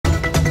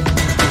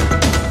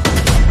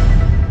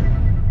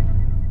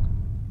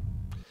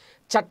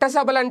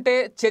చట్టసభలంటే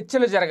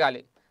చర్చలు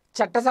జరగాలి.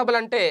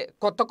 చట్టసభలంటే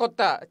కొత్త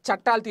కొత్త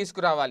చట్టాలు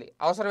తీసుకురావాలి.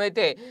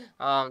 అవసరమైతే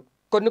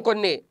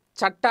కొన్ని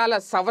చట్టాల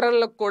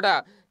సవరణలకు కూడా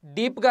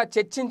డీప్గా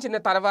చర్చించిన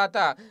తర్వాత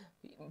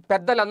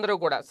పెద్దలందరూ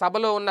కూడా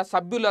సభలో ఉన్న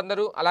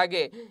సభ్యులందరూ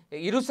అలాగే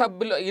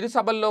ఇరు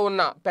సభల్లో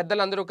ఉన్న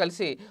పెద్దలందరూ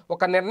కలిసి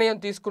ఒక నిర్ణయం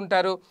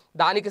తీసుకుంటారు.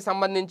 దానికి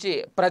సంబంధించి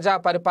ప్రజా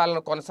పరిపాలన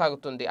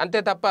కొనసాగుతుంది.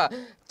 అంతే తప్ప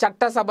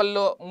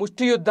చట్టసభల్లో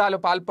ముష్టి యుద్ధాలు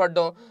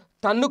పాల్పడడం,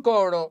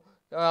 తన్నుకోవడం,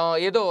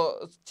 ఏదో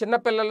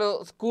చిన్నపిల్లలు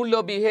స్కూల్లో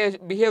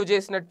బిహేవ్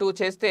చేసినట్టు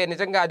చేస్తే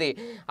నిజంగా అది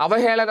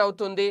అవహేళన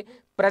అవుతుంది,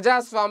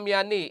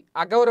 ప్రజాస్వామ్యాన్ని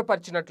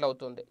అగౌరవపరిచినట్లు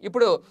అవుతుంది.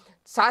 ఇప్పుడు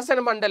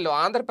శాసనమండలిలో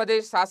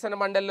ఆంధ్రప్రదేశ్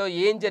శాసనమండలిలో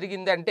ఏం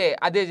జరిగిందంటే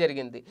అదే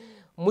జరిగింది.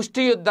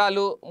 ముష్టి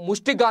యుద్ధాలు,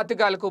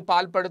 ముష్టిఘాతుకాలకు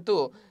పాల్పడుతూ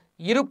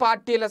ఇరు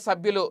పార్టీల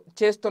సభ్యులు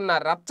చేస్తున్న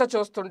రచ్చ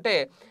చూస్తుంటే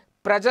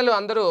ప్రజలు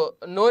అందరూ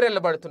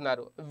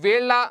నోరెళ్ళబడుతున్నారు.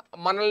 వీళ్ళ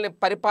మనల్ని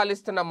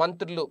పరిపాలిస్తున్న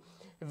మంత్రులు,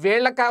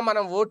 వీళ్ళకా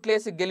మనం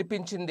ఓట్లేసి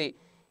గెలిపించింది,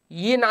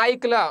 ఈ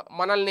నాయకుల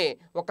మనల్ని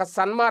ఒక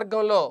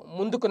సన్మార్గంలో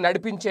ముందుకు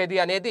నడిపించేది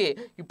అనేది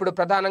ఇప్పుడు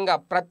ప్రధానంగా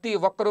ప్రతి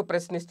ఒక్కరూ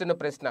ప్రశ్నిస్తున్న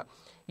ప్రశ్న.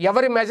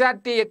 ఎవరి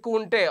మెజార్టీ ఎక్కువ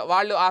ఉంటే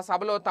వాళ్ళు ఆ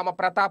సభలో తమ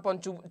ప్రతాపం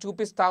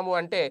చూపిస్తాము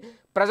అంటే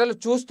ప్రజలు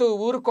చూస్తూ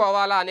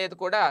ఊరుకోవాలా అనేది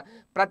కూడా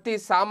ప్రతి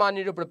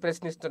సామాన్యుడు ఇప్పుడు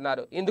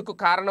ప్రశ్నిస్తున్నారు. ఇందుకు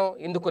కారణం,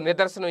 ఇందుకు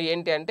నిదర్శనం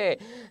ఏంటి అంటే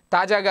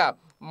తాజాగా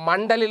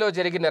మండలిలో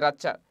జరిగిన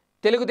రచ్చ.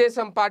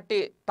 తెలుగుదేశం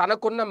పార్టీ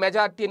తనకున్న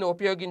మెజార్టీని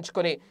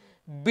ఉపయోగించుకొని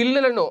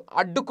బిల్లులను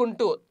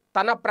అడ్డుకుంటూ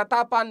తన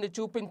ప్రతాపాన్ని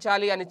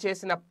చూపించాలి అని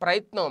చేసిన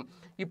ప్రయత్నం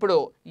ఇప్పుడు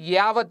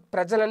యావత్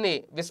ప్రజలని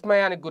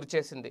విస్మయానికి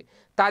గురిచేసింది.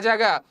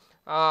 తాజాగా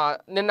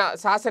నిన్న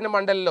శాసన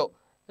మండలిలో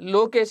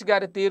లోకేష్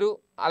గారి తీరు,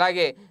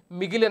 అలాగే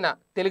మిగిలిన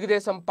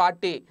తెలుగుదేశం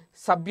పార్టీ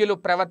సభ్యులు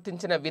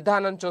ప్రవర్తించిన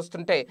విధానం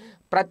చూస్తుంటే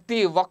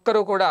ప్రతి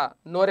ఒక్కరూ కూడా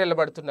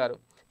నోరెళ్ళబడుతున్నారు.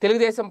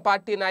 తెలుగుదేశం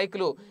పార్టీ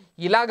నాయకులు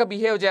ఇలాగ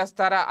బిహేవ్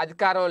చేస్తారా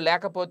అధికారం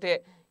లేకపోతే?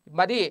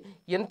 మరి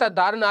ఎంత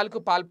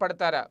దారుణాలకు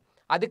పాల్పడతారా?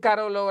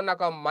 అధికారంలో ఉన్న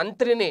ఒక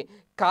మంత్రిని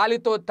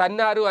కాలితో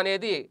తన్నారు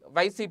అనేది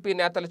వైసీపీ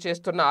నేతలు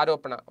చేస్తున్న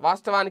ఆరోపణ.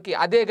 వాస్తవానికి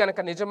అదే గనక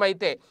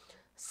నిజమైతే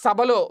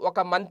సభలో ఒక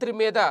మంత్రి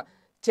మీద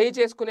చేయి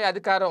చేసుకునే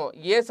అధికారం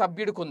ఏ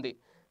సభ్యుడికి ఉంది?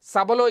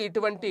 సభలో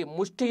ఇటువంటి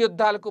ముష్టి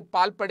యుద్ధాలకు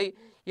పాల్పడి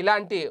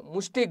ఇలాంటి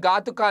ముష్టి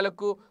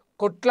ఘాతుకాలకు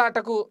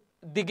కొట్లాటకు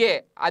దిగే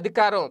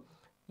అధికారం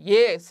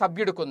ఏ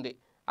సభ్యుడికి ఉంది?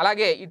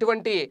 అలాగే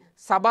ఇటువంటి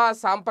సభా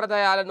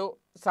సాంప్రదాయాలను,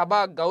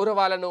 సభా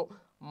గౌరవాలను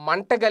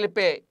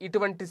మంటగలిపే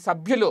ఇటువంటి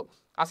సభ్యులు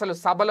అసలు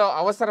సభలో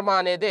అవసరమా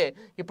అనేదే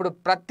ఇప్పుడు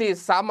ప్రతి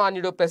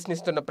సామాన్యుడు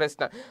ప్రశ్నిస్తున్న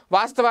ప్రశ్న.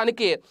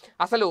 వాస్తవానికి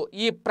అసలు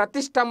ఈ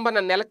ప్రతిష్టంభన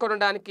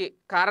నెలకొనడానికి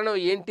కారణం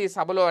ఏంటి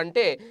సభలో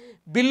అంటే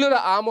బిల్లుల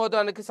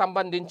ఆమోదానికి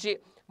సంబంధించి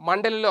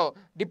మండలిలో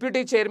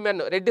డిప్యూటీ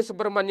చైర్మన్ రెడ్డి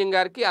సుబ్రహ్మణ్యం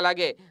గారికి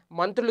అలాగే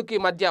మంత్రులకి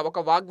మధ్య ఒక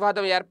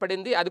వాగ్వాదం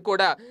ఏర్పడింది. అది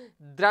కూడా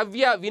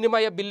ద్రవ్య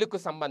వినిమయ బిల్లుకు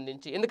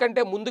సంబంధించి.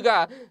 ఎందుకంటే ముందుగా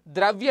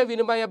ద్రవ్య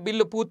వినిమయ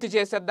బిల్లు పూర్తి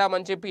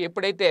చేసేద్దామని చెప్పి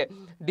ఎప్పుడైతే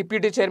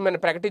డిప్యూటీ చైర్మన్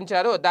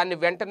ప్రకటించారో దాన్ని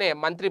వెంటనే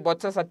మంత్రి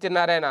బొత్స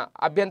సత్యనారాయణ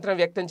అభ్యంతరం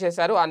వ్యక్తం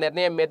చేశారు. ఆ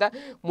నిర్ణయం మీద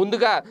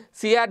ముందుగా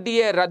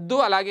సిఆర్డీఏ రద్దు,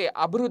 అలాగే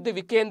అభివృద్ధి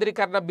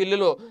వికేంద్రీకరణ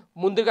బిల్లులు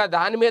ముందుగా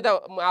దాని మీద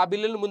ఆ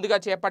బిల్లును ముందుగా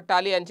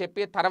చేపట్టాలి అని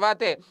చెప్పి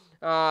తర్వాతే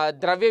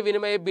ద్రవ్య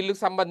వినిమయ బిల్లుకు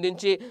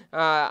సంబంధించి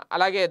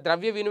అలాగే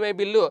ద్రవ్య వినిమయ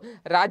బిల్లు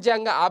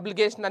రాజ్యాంగ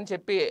ఆబ్లిగేషన్ అని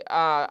చెప్పి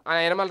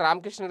యనమల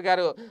రామకృష్ణ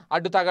గారు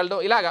అడ్డు తగలడం,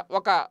 ఇలాగ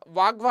ఒక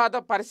వాగ్వాద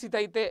పరిస్థితి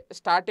అయితే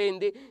స్టార్ట్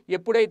అయింది.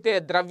 ఎప్పుడైతే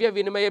ద్రవ్య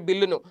వినిమయ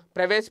బిల్లును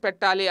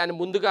ప్రవేశపెట్టాలి అని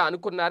ముందుగా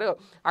అనుకున్నారో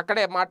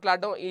అక్కడే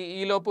మాట్లాడడం.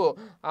 ఈలోపు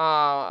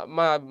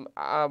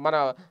మన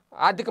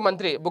ఆర్థిక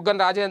మంత్రి బుగ్గన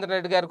రాజేంద్ర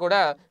రెడ్డి గారు కూడా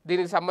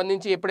దీనికి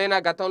సంబంధించి ఎప్పుడైనా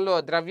గతంలో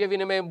ద్రవ్య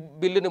వినిమయ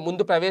బిల్లుని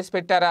ముందు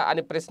ప్రవేశపెట్టారా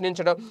అని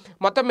ప్రశ్నించడం.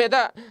 మొత్తం మీద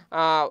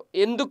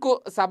ఎందుకు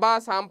సభా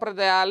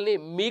సాంప్రదాయాల్ని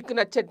మీకు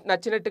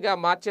నచ్చినట్టుగా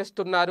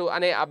మార్చేస్తున్నారు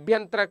అనే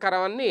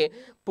అభ్యంతరకరాన్ని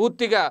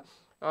పూర్తిగా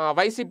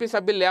వైసీపీ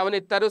సభ్యులు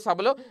లేవనెత్తారు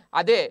సభలో.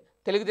 అదే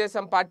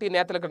తెలుగుదేశం పార్టీ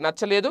నేతలకు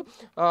నచ్చలేదు.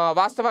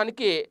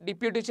 వాస్తవానికి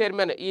డిప్యూటీ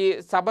చైర్మన్ ఈ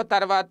సభ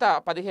తర్వాత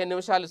 15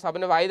 నిమిషాలు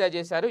సభను వాయిదా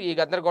చేశారు. ఈ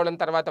గందరగోళం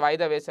తర్వాత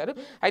వాయిదా వేశారు.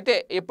 అయితే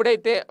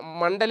ఎప్పుడైతే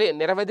మండలి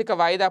నిరవధిక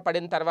వాయిదా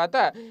పడిన తర్వాత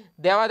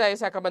దేవాదాయ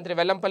శాఖ మంత్రి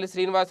వెల్లంపల్లి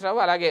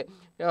శ్రీనివాసరావు అలాగే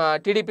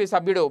టీడీపీ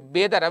సభ్యుడు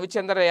బేద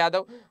రవిచంద్ర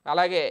యాదవ్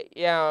అలాగే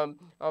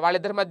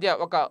వాళ్ళిద్దరి మధ్య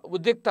ఒక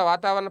ఉద్రిక్త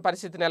వాతావరణ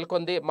పరిస్థితి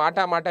నెలకొంది.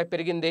 మాట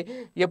పెరిగింది.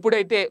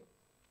 ఎప్పుడైతే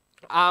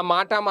ఆ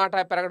మాట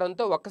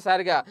పెరగడంతో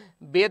ఒక్కసారిగా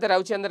బేద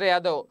రవిచంద్ర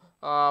యాదవ్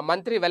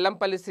మంత్రి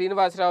వెల్లంపల్లి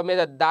శ్రీనివాసరావు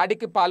మీద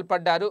దాడికి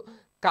పాల్పడ్డారు,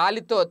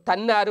 కాలితో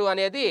తన్నారు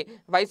అనేది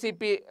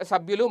వైసీపీ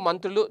సభ్యులు,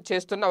 మంత్రులు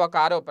చేస్తున్న ఒక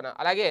ఆరోపణ.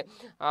 అలాగే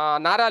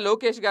నారా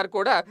లోకేష్ గారు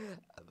కూడా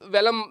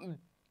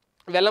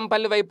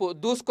వెల్లంపల్లి వైపు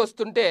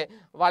దూసుకొస్తుంటే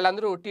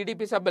వాళ్ళందరూ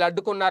టీడీపీ సభ్యులు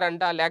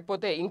అడ్డుకున్నారంట.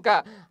 లేకపోతే ఇంకా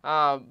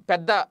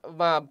పెద్ద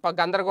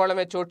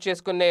గందరగోళమే చోటు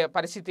చేసుకునే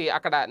పరిస్థితి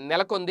అక్కడ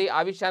నెలకొంది.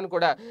 ఆ విషయాన్ని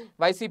కూడా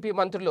వైసీపీ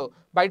మంత్రులు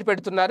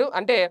బయటపెడుతున్నారు.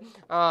 అంటే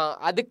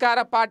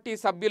అధికార పార్టీ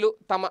సభ్యులు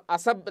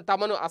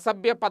తమను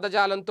అసభ్య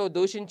పదజాలంతో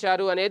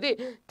దూషించారు అనేది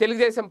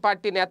తెలుగుదేశం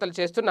పార్టీ నేతలు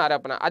చేస్తున్న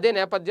ఆరోపణ. అదే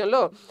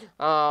నేపథ్యంలో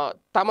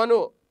తమను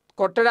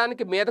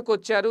కొట్టడానికి మీదకు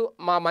వచ్చారు,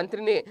 మా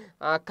మంత్రిని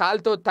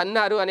కాలుతో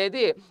తన్నారు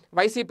అనేది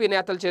వైసీపీ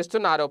నేతలు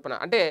చేస్తున్న ఆరోపణ.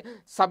 అంటే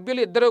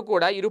సభ్యులు ఇద్దరూ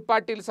కూడా, ఇరు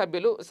పార్టీల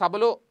సభ్యులు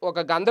సభలో ఒక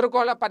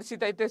గందరగోళ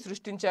పరిస్థితి అయితే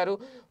సృష్టించారు.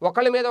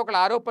 ఒకళ్ళ మీద ఒకళ్ళు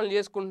ఆరోపణలు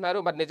చేసుకుంటున్నారు.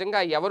 మరి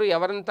నిజంగా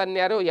ఎవరిని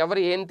తన్నారు,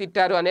 ఎవరు ఏం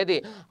తిట్టారు అనేది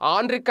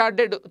ఆన్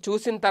రికార్డెడ్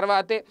చూసిన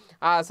తర్వాతే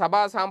ఆ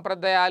సభా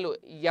సాంప్రదాయాలు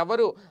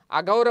ఎవరు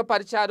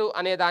అగౌరవపరిచారు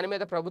అనే దాని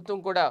మీద ప్రభుత్వం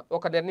కూడా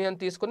ఒక నిర్ణయం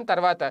తీసుకుని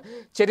తర్వాత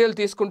చర్యలు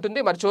తీసుకుంటుంది.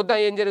 మరి చూద్దాం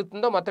ఏం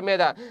జరుగుతుందో. మొత్తం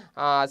మీద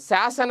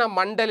శాసన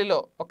మండలిలో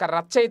ఒక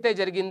రచ్చ అయితే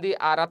జరిగింది.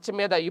 ఆ రచ్చ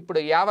మీద ఇప్పుడు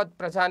యావత్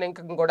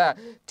ప్రజానీకం కూడా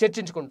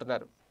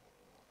చర్చించుకుంటున్నారు.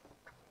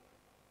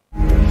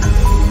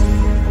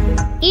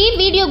 ఈ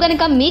వీడియో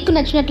గనుక మీకు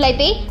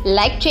నచ్చినట్లయితే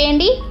లైక్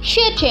చేయండి,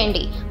 షేర్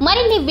చేయండి.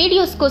 మరిన్ని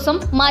వీడియోస్ కోసం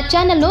మా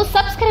ఛానల్ను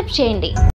సబ్స్క్రైబ్ చేయండి.